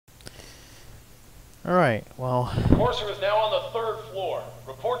Alright, well... Courser is now on the 3rd floor.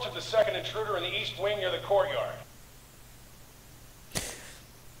 Reports of the second intruder in the east wing near the courtyard.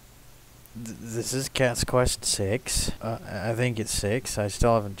 This is Katt's Quest 6. I think it's 6. I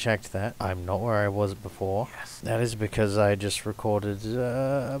still haven't checked that. I'm not where I was before. Yes. That is because I just recorded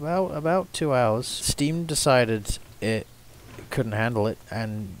about 2 hours. Steam decided it couldn't handle it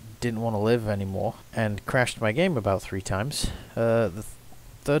and didn't want to live anymore and crashed my game about 3 times. The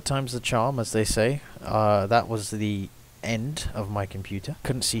third time's the charm, as they say. That was the end of my computer.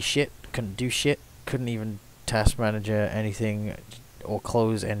 Couldn't see shit, couldn't do shit, couldn't even task manager anything or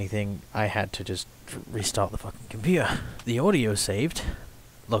close anything. I had to just restart the fucking computer. The audio saved.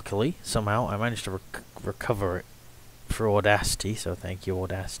 Luckily, somehow, I managed to recover it through Audacity, so thank you,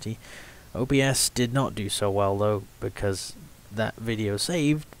 Audacity. OBS did not do so well, though, because that video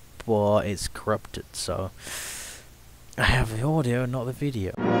saved, but it's corrupted, so I have the audio, not the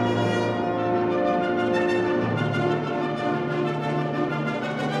video.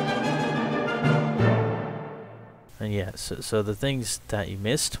 And yeah, so the things that you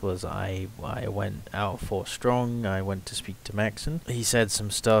missed was I went out for strong. I went to speak to Maxon. He said some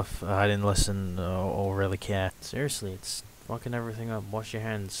stuff. I didn't listen or really care. Seriously, it's fucking everything up. Wash your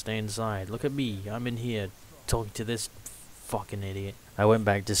hands. Stay inside. Look at me. I'm in here talking to this fucking idiot. I went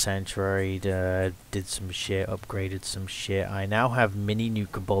back to Sanctuary, did some shit, upgraded some shit. I now have mini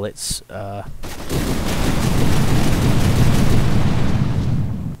nuke bullets.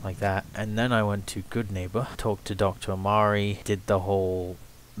 Like that, and then I went to Good Neighbor, talked to Dr. Amari, did the whole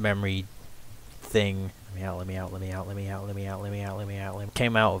memory thing. Let me out.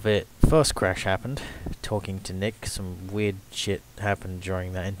 Came out of it. First crash happened. Talking to Nick, some weird shit happened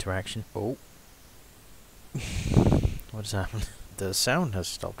during that interaction. Oh. What has happened? The sound has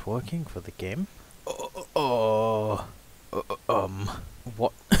stopped working for the game. What?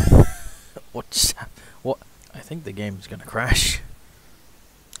 What just happened? What? I think the game's gonna crash.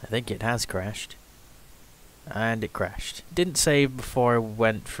 I think it has crashed. And it crashed. Didn't save before I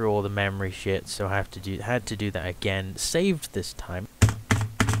went through all the memory shit, so I had to do that again. Saved this time.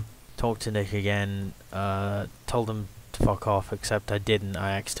 Talked to Nick again. Told him to fuck off, except I didn't.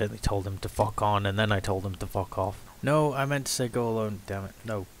 I accidentally told him to fuck on, and then I told him to fuck off. No, I meant to say go alone, damn it.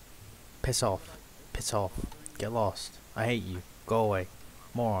 No. Piss off. Piss off. Get lost. I hate you. Go away.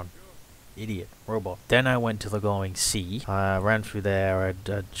 Moron. Idiot. Robot. Then I went to the glowing sea. I ran through there.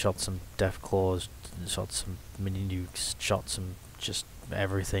 I'd shot some death claws, shot some mini nukes, shot some just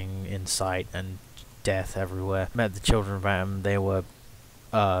everything in sight, and death everywhere. Met the children of Atom. They were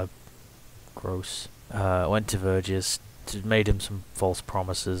gross. Went to Vergis, made him some false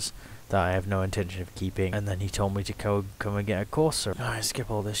promises that I have no intention of keeping, and then he told me to come and get a Corsair. Alright, skip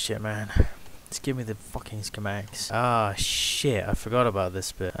all this shit, man. Just give me the fucking schematics. Ah, shit, I forgot about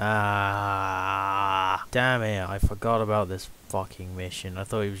this bit. Ah, damn it, I forgot about this fucking mission. I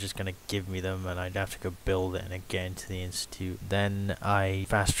thought he was just gonna give me them and I'd have to go build it and get into the institute. Then I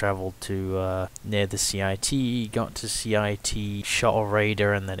fast traveled to near the CIT, got to CIT, shot a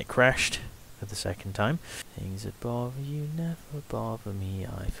raider, and then it crashed for the second time. Things that bother you never bother me.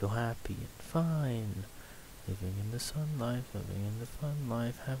 I feel happy and fine. Living in the sun life, living in the fun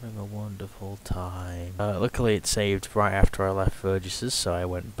life, having a wonderful time. Luckily it saved right after I left Vergis's, so I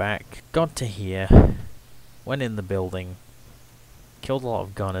went back, got to here, went in the building, killed a lot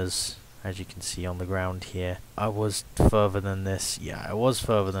of gunners, as you can see on the ground here. I was further than this, yeah, I was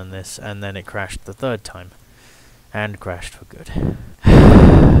further than this, and then it crashed the third time. And crashed for good.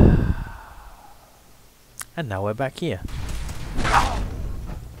 And now we're back here.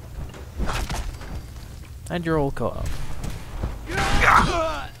 And you're all caught up.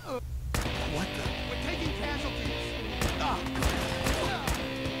 What the? We're taking casualties. We're hot.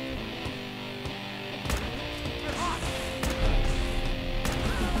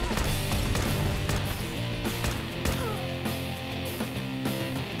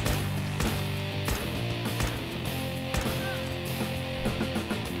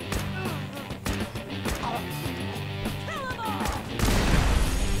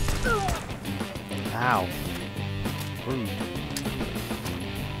 Ow. Rude.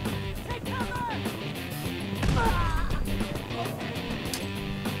 Take cover!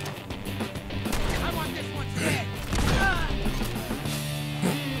 I want this one dead!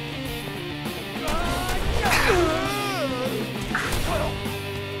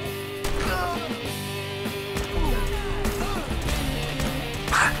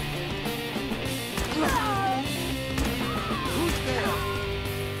 Who's there?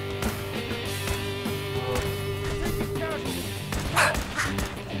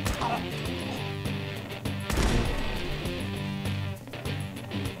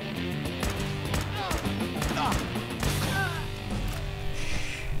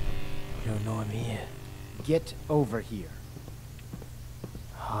 Get over here.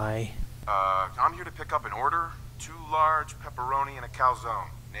 Hi. I'm here to pick up an order. 2 large pepperoni and a calzone.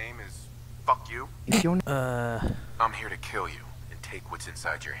 Name is fuck you. If you're I'm here to kill you and take what's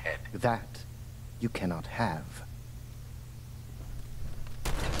inside your head. that, you cannot have.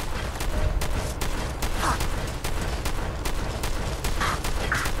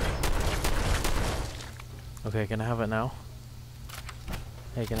 Okay, can I have it now?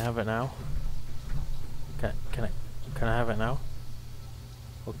 Hey, can I have it now? Can I have it now?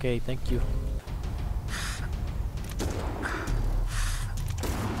 Okay, thank you.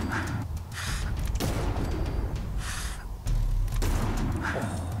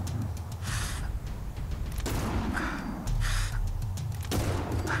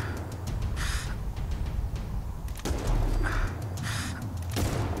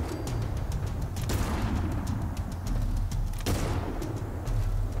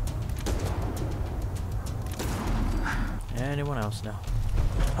 Anyone else now?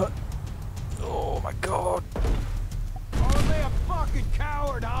 Oh my god! Only a fucking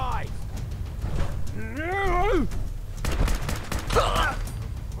coward hides!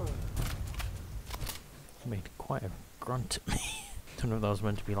 He made quite a grunt at me. Don't know if that was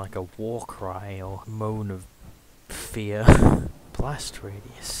meant to be like a war cry or moan of fear. Blast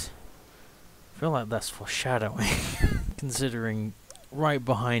radius. I feel like that's foreshadowing, considering right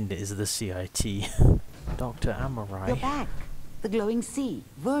behind it is the CIT. Dr. Amorai. You're back. The glowing sea.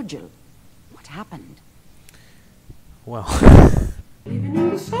 Virgil. What happened? Well, Living in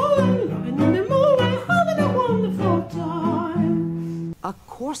the sun, loving in the moonlight, having a wonderful time. A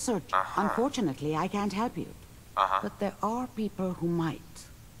core search. Unfortunately, I can't help you. But there are people who might.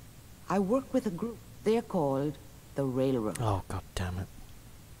 I work with a group. They're called the Railroad. oh god damn it.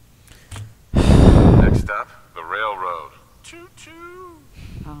 Next up, the railroad. Choo-choo.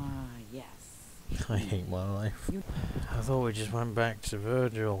 Yes. I hate my life. I thought we just went back to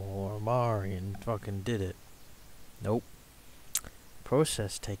Virgil or Amari and fucking did it. Nope.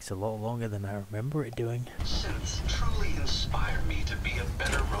 Process takes a lot longer than I remember it doing. Synths truly inspire me to be a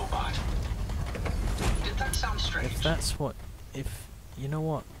better robot. Did that sound strange? If that's what... you know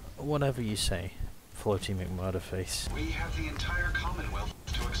what? Whatever you say, Floaty McMurderface. We have the entire Commonwealth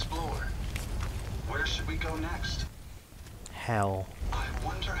to explore. Where should we go next? Hell. I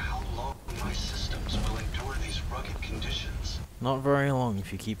wonder how long my systems will endure these rugged conditions. Not very long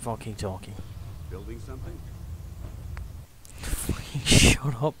if you keep fucking talking. Building something? Fucking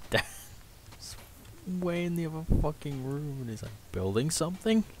shut up, Dad. It's way in the other fucking room and he's like, building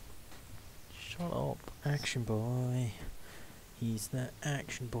something? Shut up. Action boy. He's the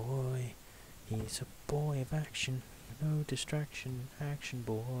action boy. He's a boy of action. No distraction. Action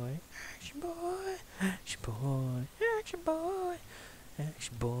boy. Action boy. Action boy. Action boy.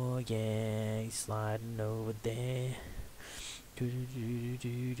 Action boy. Yeah, he's sliding over there.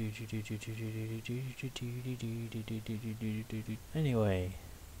 Anyway,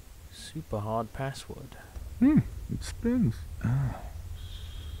 super hard password. It spins.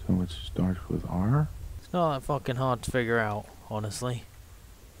 So it starts with R? It's not that fucking hard to figure out, honestly.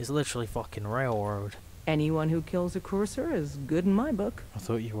 It's literally fucking railroad. Anyone who kills a cursor is good in my book. I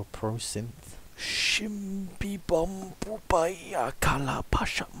thought you were pro synth. Shimbi bum bubaya kala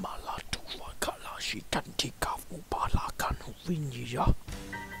pasha mala tuwa kala shikantika ubala kanu winja.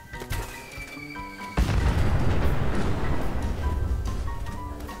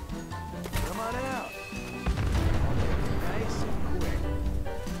 Come on out. Nice and quick.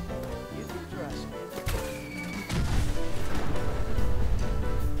 You can trust me.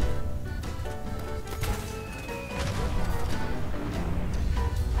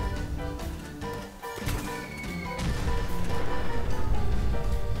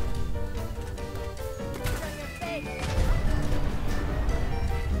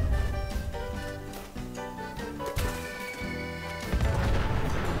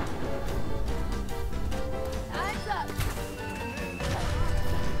 Time's up.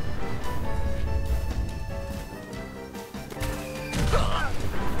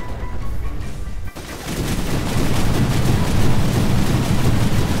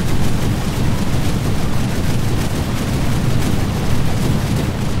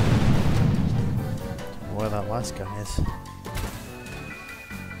 Where that last guy is.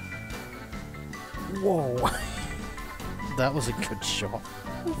 Whoa! That was a good shot.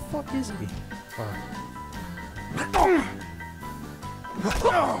 Who the fuck is he?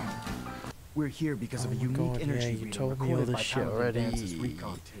 We're here because of a Oh my unique God, energy yeah, you reading told me all recorded this by shit Paladin already. Vance's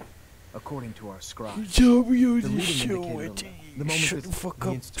recon team. according to our scribes. The The leading show indicator it. the moment Shut that the fuck the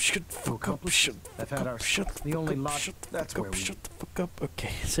up. inst- Shut the fuck up. accomplish Shut it. the I've fuck had up. our Shut the the fuck only up. lot. Shut the That's fuck where up. we. Shut the fuck up.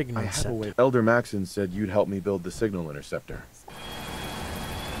 Okay, signal I have a interceptor. way. Elder Maxon said you'd help me build the signal interceptor.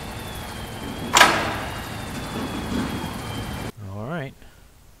 All right.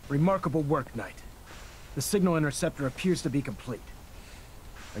 Remarkable work, Knight. The signal interceptor appears to be complete.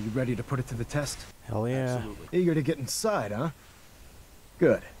 Are you ready to put it to the test? Hell yeah. Absolutely. Eager to get inside, huh?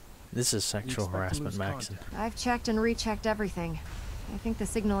 Good. This is sexual expect to harassment, lose Maxon. I've checked and rechecked everything. I think the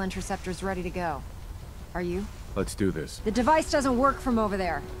signal interceptor's ready to go. Are you? Let's do this. The device doesn't work from over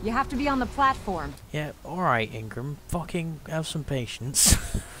there. You have to be on the platform. Yeah, alright, Ingram. Fucking have some patience.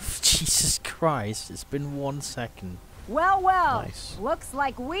 Jesus Christ, it's been 1 second. Well, well. Nice. Looks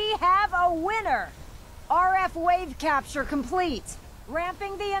like we have a winner. RF wave capture complete.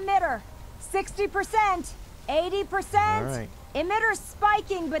 Ramping the emitter. 60%. 80%. Alright. Emitter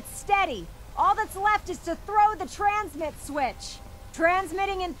spiking but steady. All that's left is to throw the transmit switch.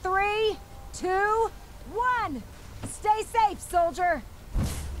 Transmitting in 3, 2, 1. Stay safe, soldier.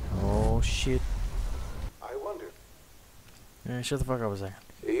 Oh shit. I wonder. Yeah, shut the fuck up a second.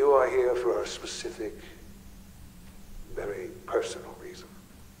 You are here for a specific, very personal reason.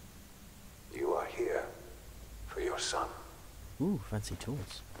 You are here for your son. Ooh, fancy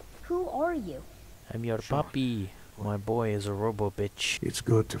tools. Who are you? I'm your puppy. My boy is a robo bitch. It's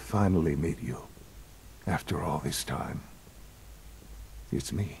good to finally meet you. After all this time.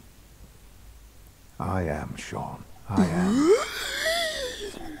 It's me. I am Sean. I am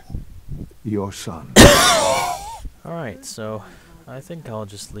your son. Alright, so I think I'll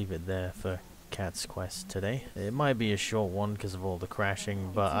just leave it there for Katt's quest today. It might be a short one because of all the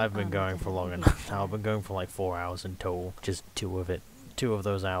crashing, but I've been going for long enough now. I've been going for like 4 hours in total. Just 2 of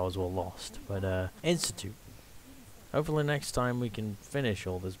those hours were lost. But Institute. Hopefully next time we can finish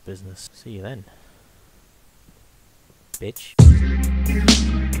all this business. See you then. Bitch.